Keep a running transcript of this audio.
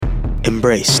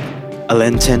embraced a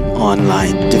Lenten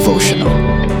online devotional.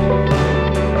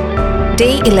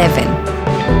 Day 11.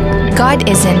 God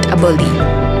isn't a bully.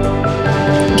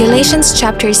 Galatians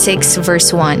chapter 6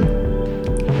 verse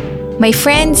 1. My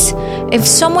friends, if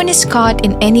someone is caught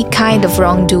in any kind of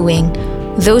wrongdoing,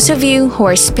 those of you who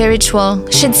are spiritual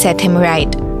should set him right.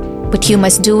 But you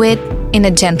must do it in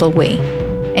a gentle way.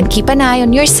 And keep an eye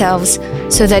on yourselves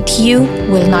so that you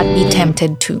will not be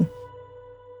tempted too.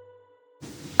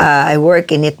 I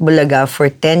work in Itbulaga for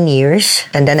 10 years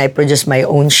and then I produce my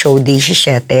own show,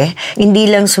 D17. Hindi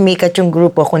lang sumikat yung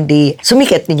grupo, kundi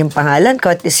sumikat din yung pangalan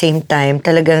ko. At the same time,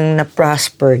 talagang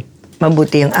na-prosper.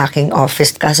 Mabuti yung aking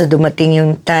office. Kaso dumating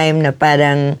yung time na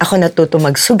parang ako natuto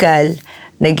magsugal.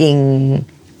 Naging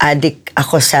addict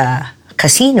ako sa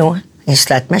casino, yung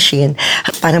slot machine.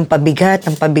 Parang pabigat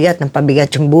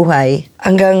yung buhay.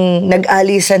 Hanggang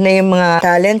nag-alisan na yung mga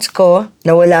talents ko,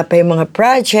 nawala pa yung mga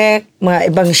project, mga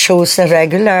ibang shows na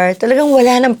regular. Talagang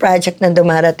wala ng project na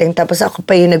dumarating. Tapos ako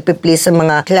pa yung nagpi-please sa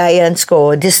mga clients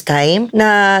ko this time,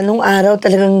 na nung araw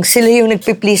talagang sila yung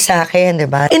nagpi-please sa akin, di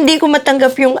ba? Hindi ko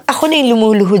matanggap yung ako na yung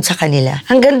lumuluhod sa kanila.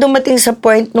 Hanggang dumating sa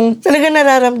point nung talagang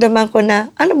nararamdaman ko na,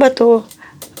 ano ba to?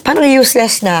 Parang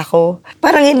useless na ako.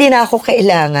 Parang hindi na ako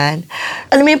kailangan.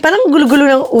 Alam mo yun, parang gulo-gulo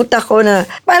ng utak ko na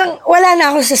parang wala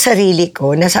na ako sa sarili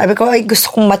ko. Na sabi ko, ay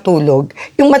gusto kong matulog.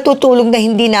 Yung matutulog na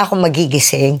hindi na ako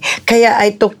magigising. Kaya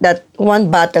I took that one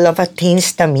bottle of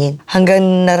antihistamine hanggang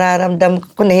nararamdam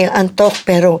ko na yung antok.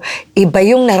 Pero iba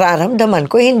yung nararamdaman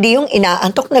ko. Hindi yung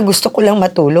inaantok na gusto ko lang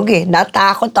matulog eh.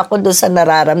 Natakot ako doon sa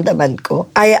nararamdaman ko.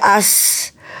 I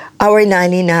asked our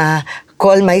nanny na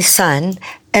call my son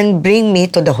and bring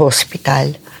me to the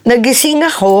hospital. Nagising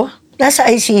ako, nasa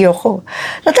ICU ko.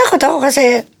 Natakot ako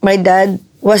kasi my dad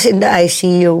was in the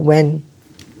ICU when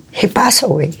he passed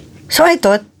away. So I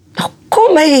thought,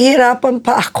 kung mahihirapan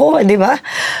pa ako, di ba?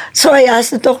 So I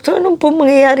asked the doctor, anong po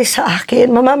mangyayari sa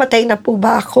akin? Mamamatay na po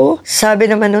ba ako?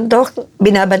 Sabi naman ng doctor,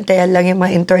 binabantayan lang yung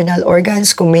mga internal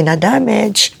organs kung may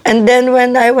na-damage. And then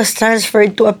when I was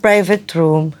transferred to a private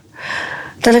room,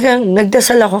 talagang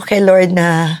nagdasal ako kay Lord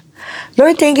na,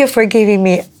 Lord, thank you for giving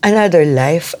me another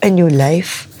life, a new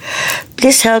life.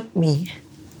 Please help me.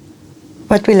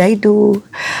 What will I do?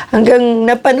 Hanggang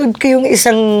napanood ko yung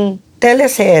isang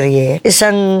teleserye,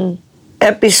 isang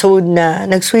episode na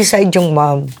nag-suicide yung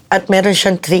mom at meron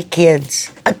siyang 3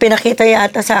 kids. At pinakita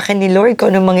yata sa akin ni Lord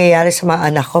kung anong mangyayari sa mga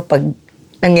anak ko pag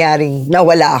nangyaring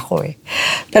nawala ako eh.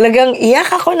 Talagang iyak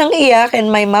ako ng iyak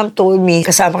and my mom told me,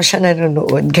 kasama ko siya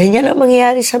nanonood, ganyan ang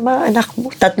mangyayari sa mga anak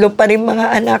mo. 3 pa rin mga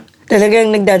anak.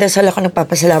 Talagang nagdadasal ako,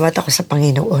 nagpapasalamat ako sa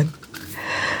Panginoon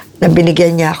na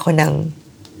binigyan niya ako ng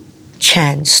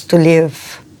chance to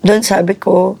live. Doon sabi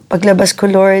ko, paglabas ko,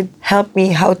 Lord, help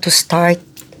me how to start,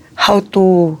 how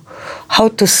to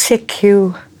seek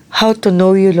you, how to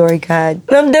know you, Lord God.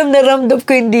 Ramdam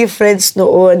ko yung difference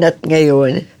noon at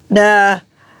ngayon na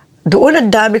doon ang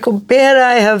dami kong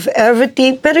pera, I have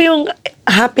everything, pero yung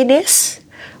happiness,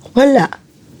 wala.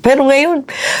 Pero ngayon,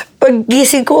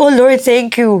 paggising ko, oh Lord,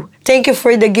 thank you. Thank you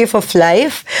for the gift of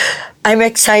life. I'm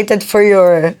excited for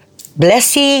your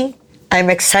blessing.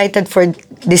 I'm excited for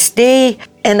this day.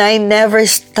 And I never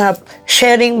stop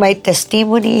sharing my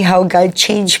testimony, how God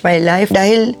changed my life.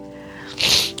 Dahil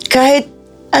kahit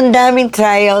ang daming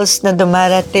trials na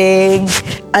dumarating,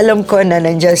 alam ko na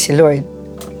nandiyan si Lord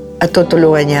at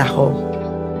tutulungan niya ako.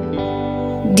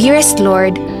 Dearest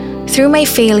Lord, through my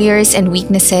failures and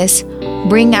weaknesses,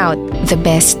 bring out the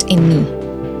best in me.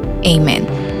 Amen.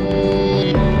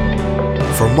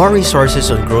 For more resources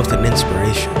on growth and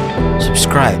inspiration,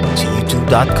 subscribe to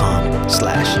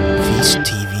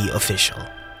youtube.com/FeastTVOfficial.